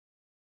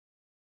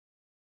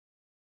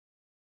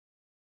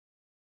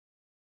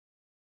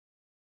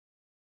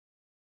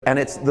And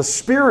the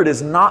Spirit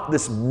is not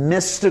this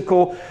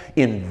mystical,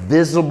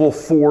 invisible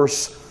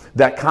force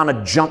that kind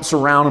of jumps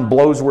around and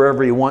blows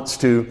wherever he wants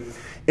to.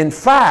 In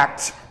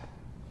fact,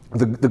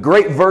 the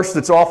great verse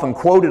that's often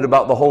quoted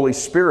about the Holy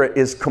Spirit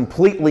is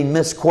completely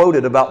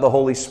misquoted about the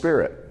Holy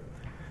Spirit.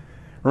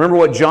 Remember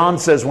what John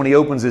says when he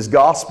opens his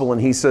gospel,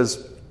 and he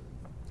says,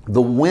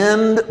 "The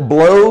wind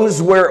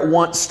blows where it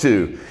wants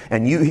to,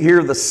 and you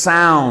hear the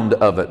sound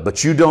of it,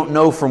 but you don't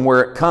know from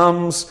where it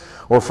comes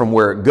or from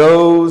where it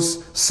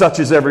goes. Such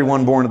is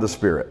everyone born of the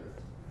Spirit."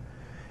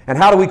 And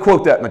how do we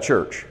quote that in the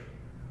church?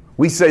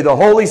 We say the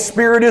Holy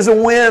Spirit is a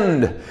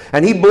wind,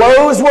 and He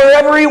blows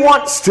wherever He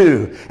wants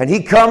to, and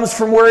He comes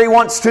from where He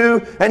wants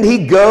to, and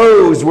He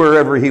goes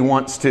wherever He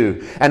wants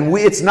to. And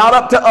it's not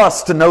up to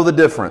us to know the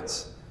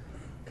difference.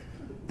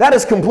 That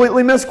is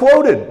completely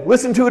misquoted.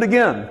 Listen to it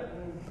again.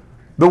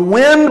 The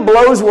wind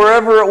blows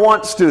wherever it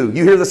wants to.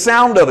 You hear the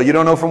sound of it. You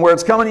don't know from where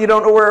it's coming. You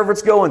don't know wherever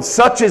it's going.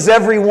 Such is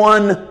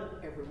everyone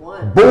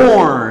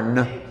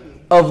born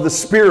of the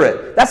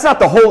Spirit. That's not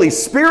the Holy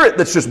Spirit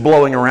that's just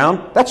blowing around.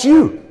 That's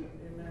you.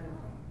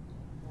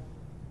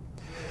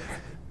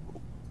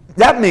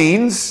 That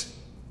means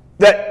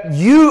that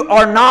you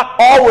are not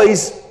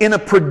always in a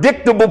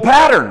predictable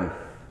pattern.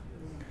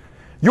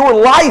 Your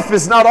life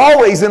is not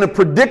always in a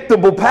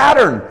predictable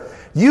pattern.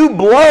 You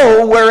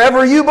blow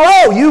wherever you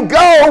blow. You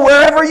go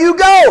wherever you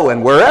go.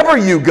 And wherever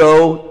you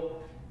go,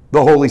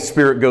 the Holy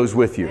Spirit goes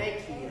with you.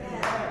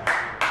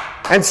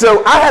 And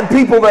so I have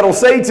people that will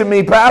say to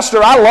me,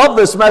 "Pastor, I love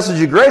this message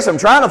of grace. I'm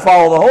trying to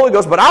follow the Holy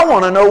Ghost, but I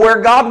want to know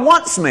where God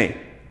wants me."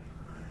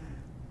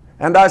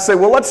 And I say,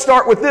 "Well, let's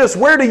start with this.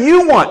 Where do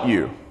you want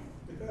you?"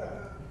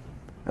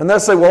 And they'll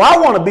say, "Well, I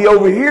want to be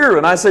over here."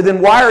 And I say, "Then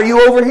why are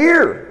you over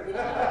here?"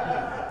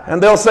 And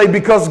they'll say,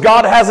 "Because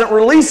God hasn't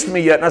released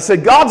me yet." And I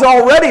said, "God's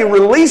already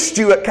released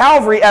you at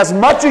Calvary as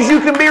much as you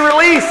can be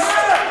released.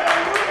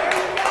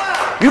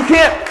 You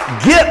can't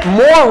get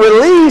more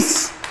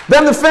release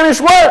than the finished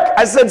work."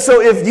 I said,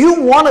 "So if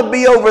you want to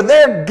be over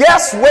there,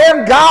 guess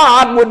where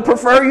God would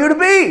prefer you to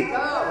be?"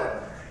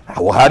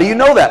 "Well, how do you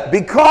know that?"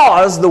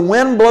 "Because the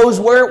wind blows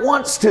where it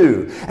wants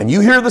to, and you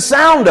hear the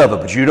sound of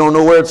it, but you don't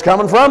know where it's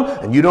coming from,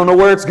 and you don't know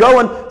where it's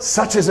going.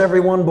 Such is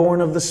everyone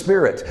born of the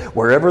Spirit.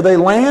 Wherever they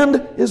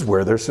land is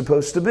where they're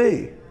supposed to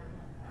be."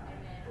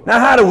 Now,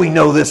 how do we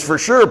know this for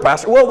sure,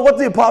 Pastor? Well, what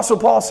did the Apostle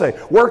Paul say?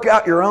 Work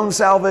out your own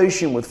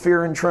salvation with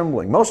fear and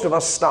trembling. Most of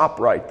us stop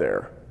right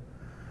there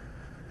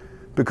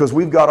because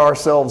we've got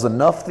ourselves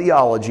enough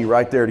theology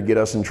right there to get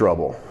us in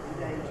trouble.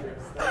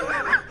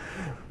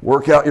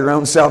 Work out your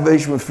own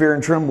salvation with fear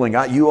and trembling.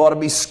 You ought to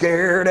be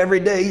scared every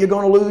day you're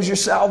going to lose your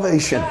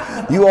salvation.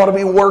 You ought to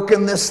be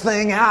working this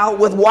thing out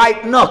with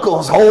white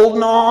knuckles,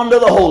 holding on to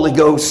the Holy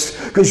Ghost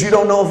because you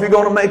don't know if you're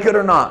going to make it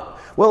or not.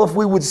 Well, if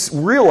we would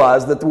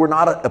realize that we're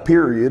not at a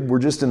period, we're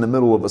just in the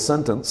middle of a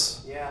sentence.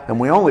 And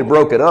we only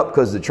broke it up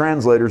because the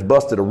translators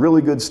busted a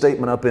really good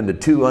statement up into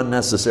 2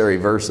 unnecessary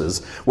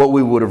verses. What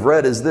we would have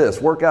read is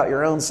this: "Work out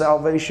your own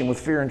salvation with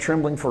fear and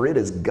trembling, for it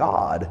is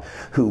God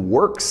who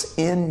works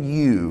in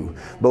you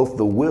both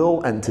the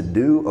will and to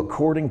do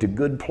according to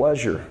good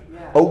pleasure."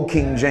 Old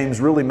King James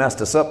really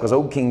messed us up because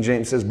Old King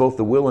James says both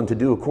the will and to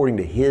do according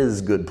to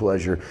His good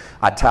pleasure.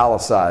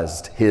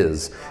 Italicized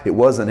His. It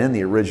wasn't in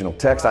the original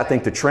text. I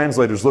think the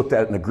translators looked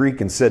at it in the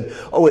Greek and said,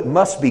 "Oh, it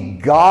must be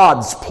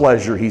God's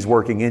pleasure He's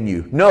working in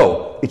you."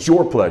 No, it's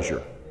your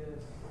pleasure.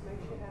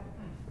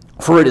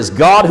 "For it is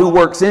God who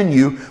works in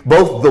you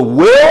both the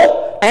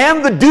will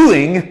and the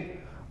doing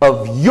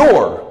of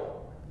your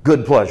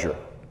good pleasure."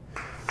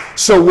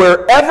 So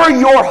wherever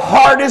your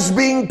heart is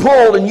being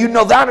pulled and you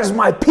know that is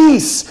my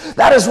peace,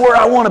 that is where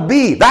I want to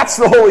be, that's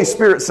the Holy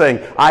Spirit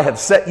saying, "I have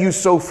set you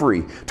so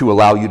free to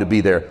allow you to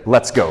be there.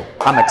 Let's go."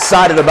 I'm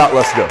excited about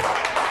let's go.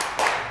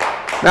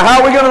 Now,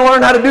 how are we going to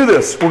learn how to do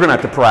this? We're going to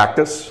have to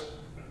practice.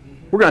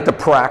 We're going to have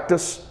to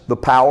practice the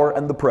power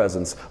and the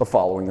presence of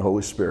following the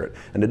Holy Spirit.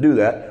 And to do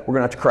that, we're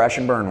going to have to crash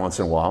and burn once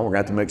in a while. We're going to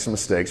have to make some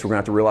mistakes. We're going to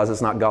have to realize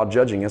it's not God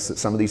judging us, that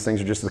some of these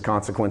things are just the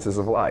consequences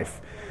of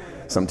life.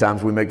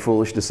 Sometimes we make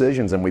foolish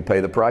decisions and we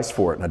pay the price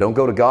for it. Now, don't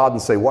go to God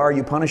and say, "Why are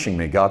you punishing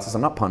me?" God says, "I'm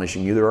not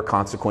punishing you. There are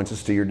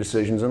consequences to your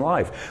decisions in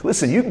life."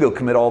 Listen, you can go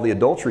commit all the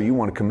adultery you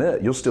want to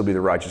commit. You'll still be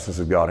the righteousness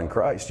of God in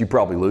Christ. You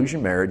probably lose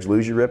your marriage,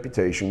 lose your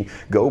reputation,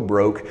 go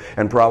broke,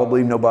 and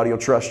probably nobody will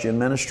trust you in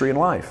ministry and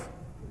life.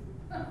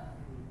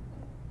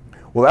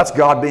 Well, that's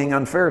God being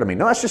unfair to me.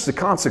 No, that's just the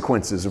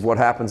consequences of what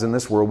happens in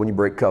this world when you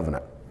break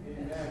covenant.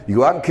 You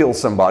go out and kill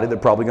somebody, they're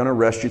probably going to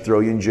arrest you,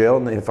 throw you in jail.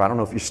 And I don't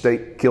know if your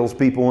state kills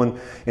people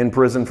in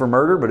prison for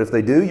murder, but if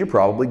they do, you're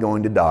probably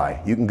going to die.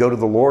 You can go to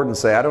the Lord and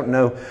say, "I don't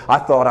know, I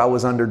thought I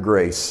was under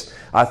grace.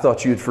 I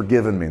thought you had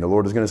forgiven me." The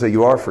Lord is going to say,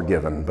 "You are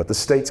forgiven, but the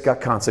state's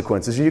got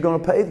consequences and you're going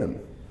to pay them."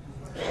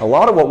 A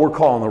lot of what we're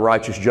calling the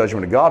righteous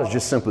judgment of God is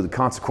just simply the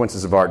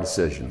consequences of our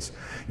decisions.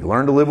 You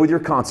learn to live with your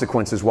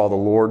consequences while the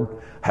Lord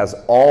has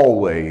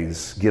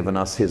always given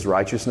us His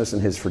righteousness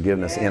and His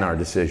forgiveness in our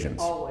decisions.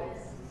 Always.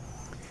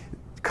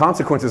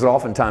 Consequences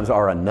oftentimes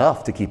are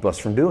enough to keep us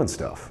from doing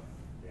stuff,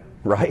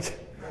 right?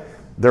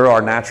 There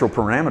are natural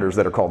parameters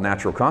that are called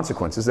natural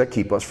consequences that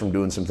keep us from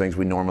doing some things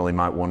we normally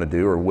might want to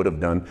do or would have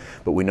done,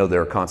 but we know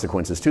there are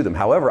consequences to them.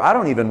 However, I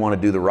don't even want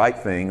to do the right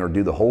thing or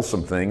do the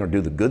wholesome thing or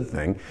do the good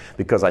thing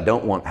because I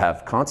don't want to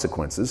have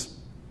consequences.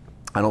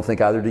 I don't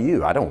think either do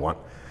you. I don't want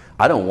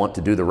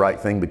to do the right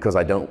thing because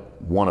I don't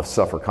want to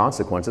suffer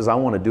consequences. I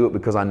want to do it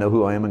because I know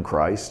who I am in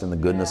Christ, and the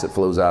goodness that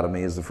flows out of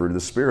me is the fruit of the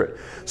Spirit.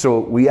 So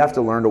we have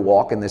to learn to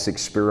walk in this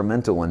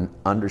experimental and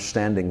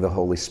understanding the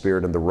Holy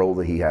Spirit and the role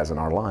that He has in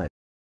our lives.